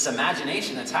this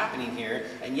imagination that's happening here,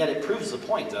 and yet it proves the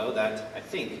point, though, that I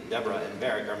think Deborah and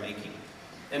Barak are making.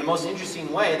 In a most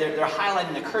interesting way, they're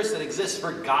highlighting the curse that exists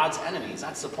for God's enemies.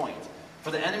 That's the point.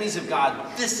 For the enemies of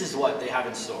God, this is what they have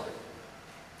in store.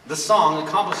 The song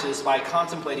accomplishes by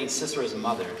contemplating Sisera's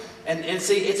mother. And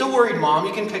see, it's a worried mom,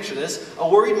 you can picture this, a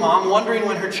worried mom wondering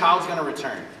when her child's going to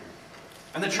return.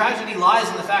 And the tragedy lies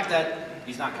in the fact that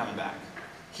he's not coming back.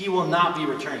 He will not be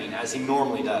returning as he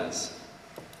normally does.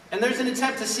 And there's an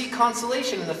attempt to seek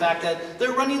consolation in the fact that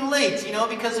they're running late,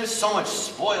 because there's so much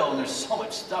spoil and there's so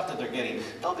much stuff that they're getting.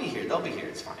 They'll be here,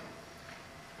 it's fine.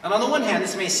 And on the one hand,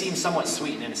 this may seem somewhat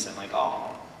sweet and innocent, like,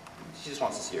 oh, she just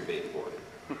wants to see her baby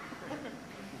boy.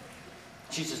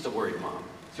 She's just a worried mom.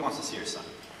 She wants to see her son.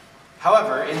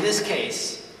 However, in this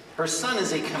case, her son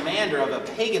is a commander of a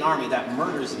pagan army that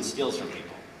murders and steals from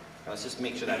people. Let's just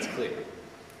make sure that's clear.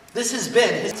 This has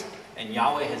been his, and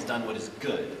Yahweh has done what is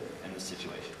good in this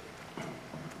situation.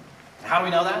 How do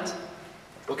we know that?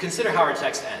 Well, consider how our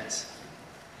text ends.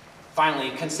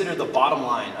 Finally, consider the bottom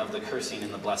line of the cursing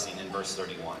and the blessing in verse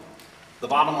 31. The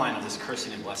bottom line of this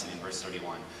cursing and blessing in verse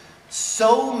 31.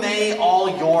 So may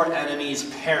all your enemies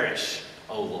perish,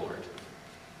 O Lord.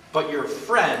 But your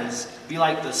friends be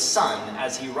like the sun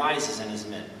as he rises in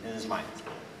his might.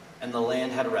 And the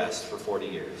land had rest for 40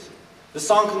 years. The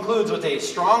song concludes with a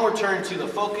strong return to the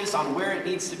focus on where it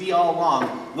needs to be all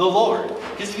along, the Lord.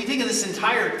 Because if you think of this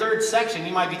entire third section,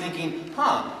 you might be thinking,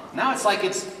 now it's like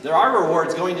there are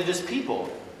rewards going to just people.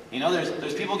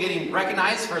 There's people getting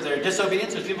recognized for their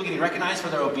disobedience, there's people getting recognized for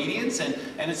their obedience, and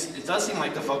it does seem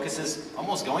like the focus is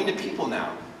almost going to people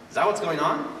now. Is that what's going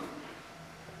on?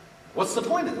 What's the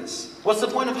point of this? What's the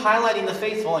point of highlighting the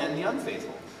faithful and the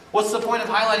unfaithful? What's the point of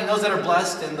highlighting those that are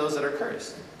blessed and those that are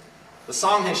cursed? The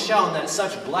song has shown that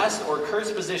such blessed or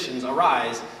cursed positions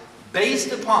arise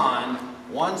based upon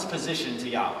one's position to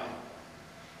Yahweh.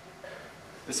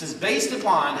 This is based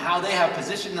upon how they have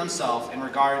positioned themselves in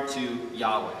regard to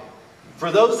Yahweh.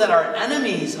 For those that are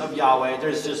enemies of Yahweh,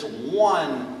 there's just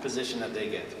one position that they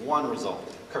get, one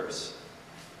result, curse.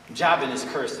 Jabin is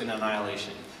cursed in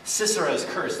annihilation. Sisera is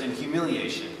cursed in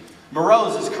humiliation.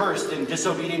 Meroz is cursed in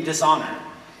disobedient dishonor.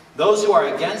 Those who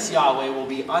are against Yahweh will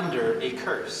be under a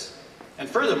curse. And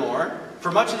furthermore,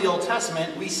 for much of the Old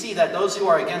Testament, we see that those who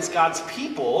are against God's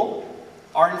people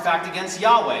are in fact against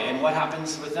Yahweh. And what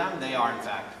happens with them? They are in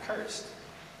fact cursed.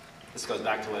 This goes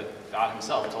back to what God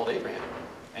himself told Abraham.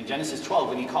 In Genesis 12,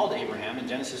 when he called Abraham, in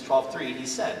Genesis 12:3, he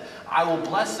said, I will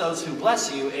bless those who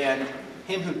bless you, and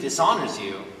him who dishonors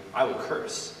you, I will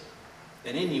curse.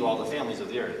 And in you all the families of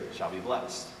the earth shall be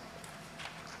blessed.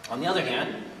 On the other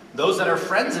hand, those that are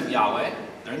friends of Yahweh,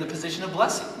 they're in the position of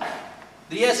blessing.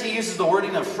 The ESV uses the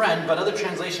wording of friend, but other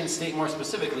translations state more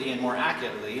specifically and more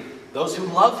accurately, those who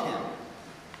love him.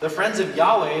 The friends of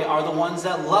Yahweh are the ones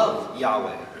that love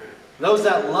Yahweh. Those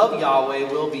that love Yahweh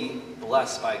will be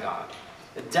blessed by God.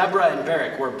 Deborah and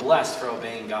Barak were blessed for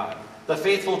obeying God. The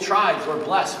faithful tribes were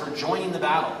blessed for joining the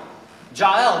battle.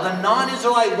 Jael, the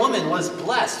non-Israelite woman, was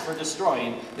blessed for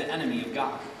destroying the enemy of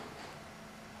God.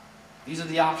 These are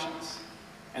the options.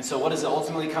 And so what does it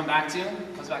ultimately come back to?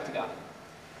 It comes back to God.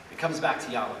 It comes back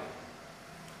to Yahweh.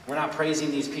 We're not praising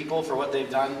these people for what they've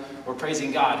done. We're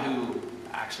praising God who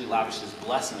actually lavishes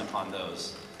blessing upon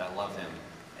those that love him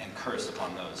and curse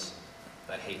upon those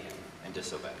that hate him and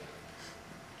disobey.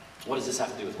 What does this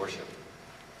have to do with worship?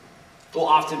 Well,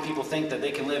 often people think that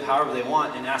they can live however they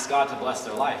want and ask God to bless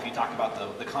their life. You talk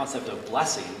about the concept of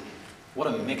blessing. What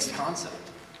a mixed concept.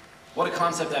 What a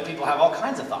concept that people have all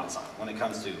kinds of thoughts on when it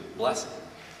comes to blessing.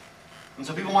 And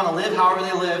so people want to live however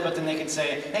they live, but then they can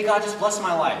say, hey, God, just bless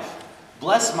my life.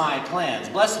 Bless my plans.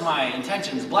 Bless my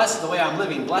intentions. Bless the way I'm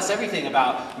living. Bless everything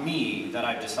about me that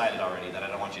I've decided already that I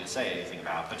don't want you to say anything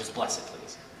about, but just bless it,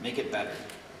 please. Make it better.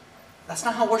 That's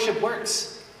not how worship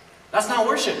works. That's not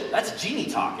worship. That's genie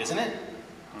talk, isn't it?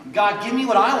 God, give me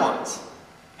what I want.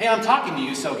 Hey, I'm talking to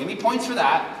you, so give me points for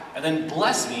that, and then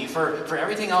bless me for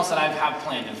everything else that I have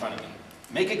planned in front of me.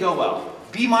 Make it go well.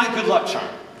 Be my good luck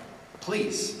charm.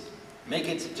 Please. Make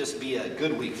it just be a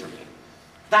good week for me.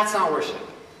 That's not worship.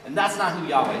 And that's not who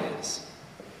Yahweh is.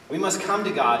 We must come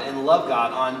to God and love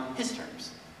God on his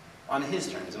terms. On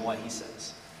his terms and what he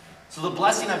says. So the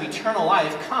blessing of eternal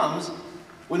life comes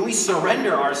when we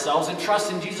surrender ourselves and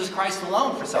trust in Jesus Christ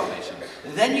alone for salvation.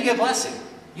 Then you get blessing.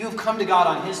 You have come to God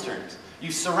on his terms.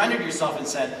 You've surrendered yourself and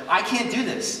said, I can't do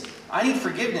this. I need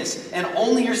forgiveness, and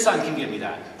only your son can give me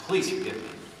that. Please forgive me.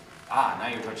 Now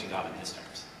you're approaching God on his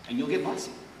terms. And you'll get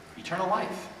blessing. Eternal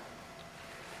life.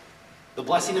 The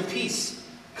blessing of peace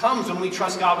comes when we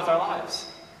trust God with our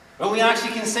lives. When we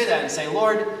actually can say that and say,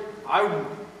 Lord,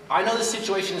 I know this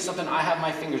situation is something I have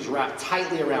my fingers wrapped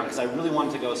tightly around because I really want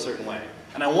it to go a certain way.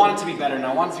 And I want it to be better, and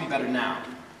I want it to be better now.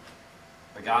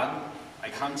 But God, I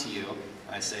come to you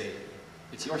and I say,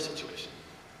 it's your situation.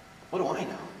 What do I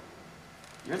know?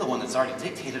 You're the one that's already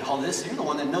dictated all this. You're the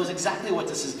one that knows exactly what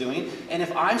this is doing. And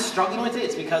if I'm struggling with it,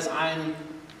 it's because I'm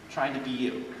trying to be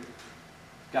you.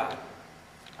 God,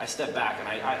 I step back and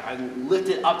I lift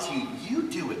it up to you. You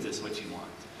do with this what you want.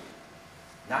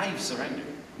 Now you've surrendered.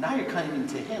 Now you're coming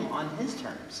to him on his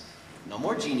terms. No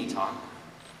more genie talk,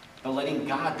 but letting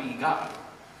God be God.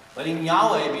 Letting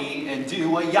Yahweh be and do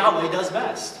what Yahweh does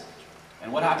best.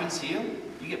 And what happens to you?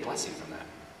 You get blessing from that.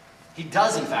 He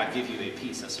does, in fact, give you a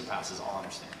peace that surpasses all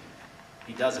understanding.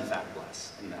 He does, in fact,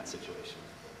 bless in that situation.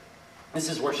 This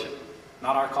is worship.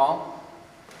 Not our call,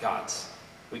 God's.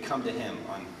 We come to him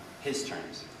on his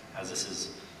terms, as this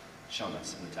is shown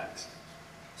us in the text.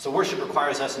 So worship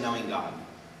requires us knowing God.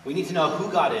 We need to know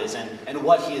who God is and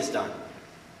what he has done.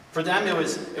 For them,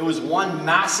 it was one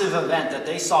massive event that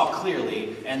they saw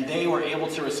clearly, and they were able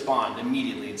to respond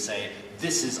immediately and say,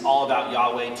 this is all about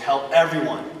Yahweh. Tell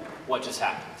everyone what just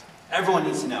happened. Everyone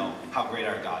needs to know how great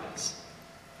our God is.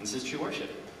 This is true worship.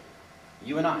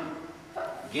 You and I,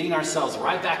 getting ourselves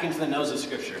right back into the nose of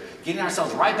Scripture, getting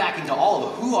ourselves right back into all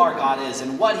of who our God is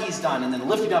and what he's done, and then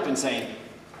lifting up and saying,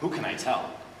 who can I tell?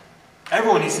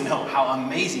 Everyone needs to know how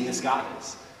amazing this God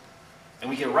is. And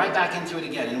we get right back into it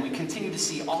again, and we continue to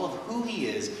see all of who he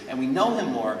is, and we know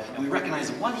him more, and we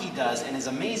recognize what he does in his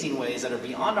amazing ways that are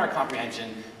beyond our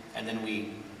comprehension, and then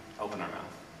we open our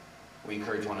mouth. We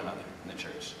encourage one another in the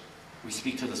church. We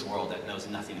speak to this world that knows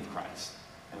nothing of Christ,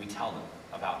 and we tell them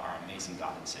about our amazing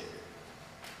God and Savior.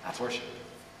 That's worship.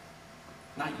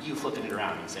 Not you flipping it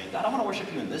around and saying, God, I want to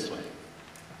worship you in this way.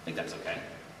 I think that's okay.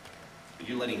 But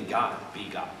you're letting God be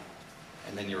God,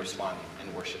 and then you're responding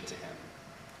in worship to him.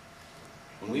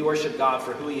 When we worship God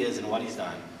for who he is and what he's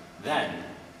done, then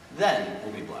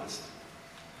we'll be blessed.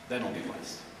 Then we'll be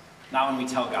blessed. Not when we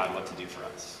tell God what to do for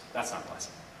us. That's not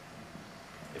blessing.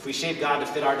 If we shape God to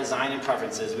fit our design and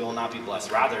preferences, we will not be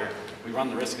blessed. Rather, we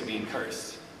run the risk of being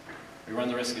cursed. We run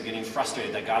the risk of getting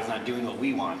frustrated that God's not doing what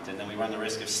we want, and then we run the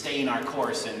risk of staying our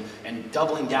course and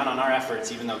doubling down on our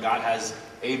efforts, even though God has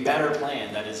a better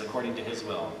plan that is according to his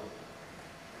will.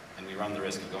 And we run the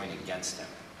risk of going against him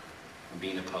and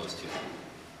being opposed to him.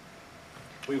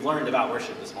 We've learned about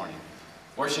worship this morning.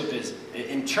 Worship is,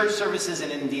 in church services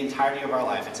and in the entirety of our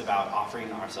life, it's about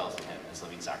offering ourselves to him as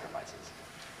living sacrifices.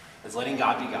 It's letting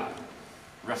God be God,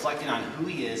 reflecting on who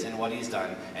he is and what he's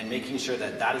done, and making sure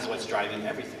that that is what's driving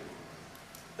everything.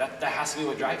 That has to be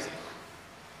what drives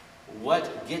you.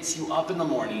 What gets you up in the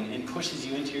morning and pushes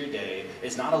you into your day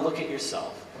is not a look at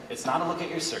yourself. It's not a look at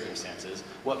your circumstances.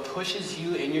 What pushes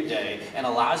you in your day and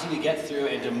allows you to get through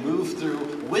and to move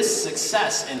through with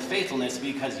success and faithfulness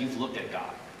because you've looked at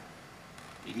God.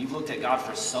 And you've looked at God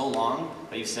for so long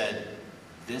that you've said,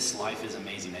 this life is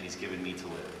amazing that he's given me to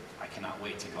live. I cannot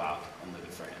wait to go out and live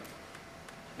it for him.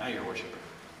 Now you're a worshiper.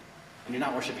 And you're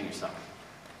not worshiping yourself.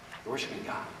 You're worshiping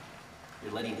God.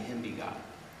 You're letting him be God.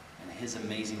 And his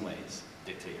amazing ways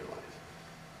dictate your life.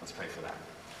 Let's pray for that.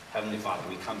 Heavenly Father,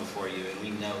 we come before you and we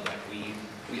know that we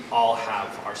all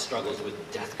have our struggles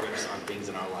with death grips on things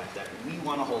in our life that we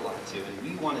want to hold on to and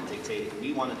we want to dictate and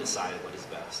we want to decide what is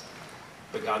best.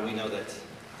 But God, we know that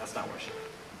that's not worship.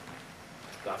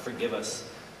 God, forgive us.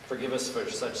 Forgive us for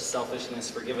such selfishness.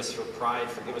 Forgive us for pride.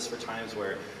 Forgive us for times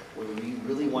where we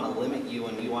really want to limit you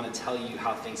and we want to tell you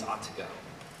how things ought to go.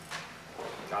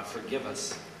 God, forgive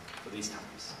us for these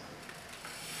times.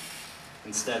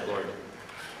 Instead, Lord,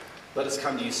 let us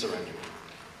come to you surrendered.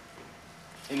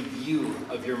 In view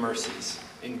of your mercies,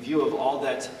 in view of all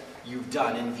that you've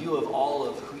done, in view of all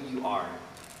of who you are,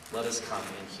 let us come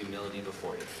in humility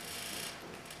before you.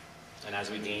 And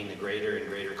as we gain a greater and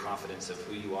greater confidence of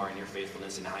who you are and your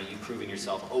faithfulness and how you've proven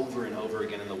yourself over and over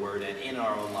again in the Word and in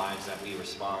our own lives, that we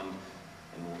respond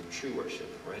in true worship,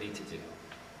 ready to do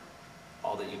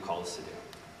all that you call us to do,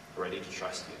 ready to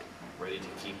trust you, ready to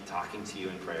keep talking to you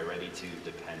in prayer, ready to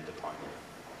depend upon you.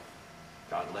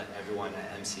 God, let everyone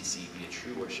at MCC be a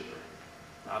true worshiper,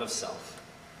 not of self,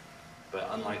 but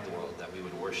unlike the world, that we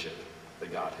would worship the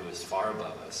God who is far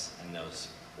above us and knows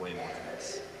way more than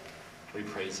us. We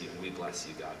praise you and we bless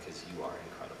you, God, because you are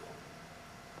incredible.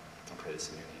 I pray this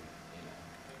in your name.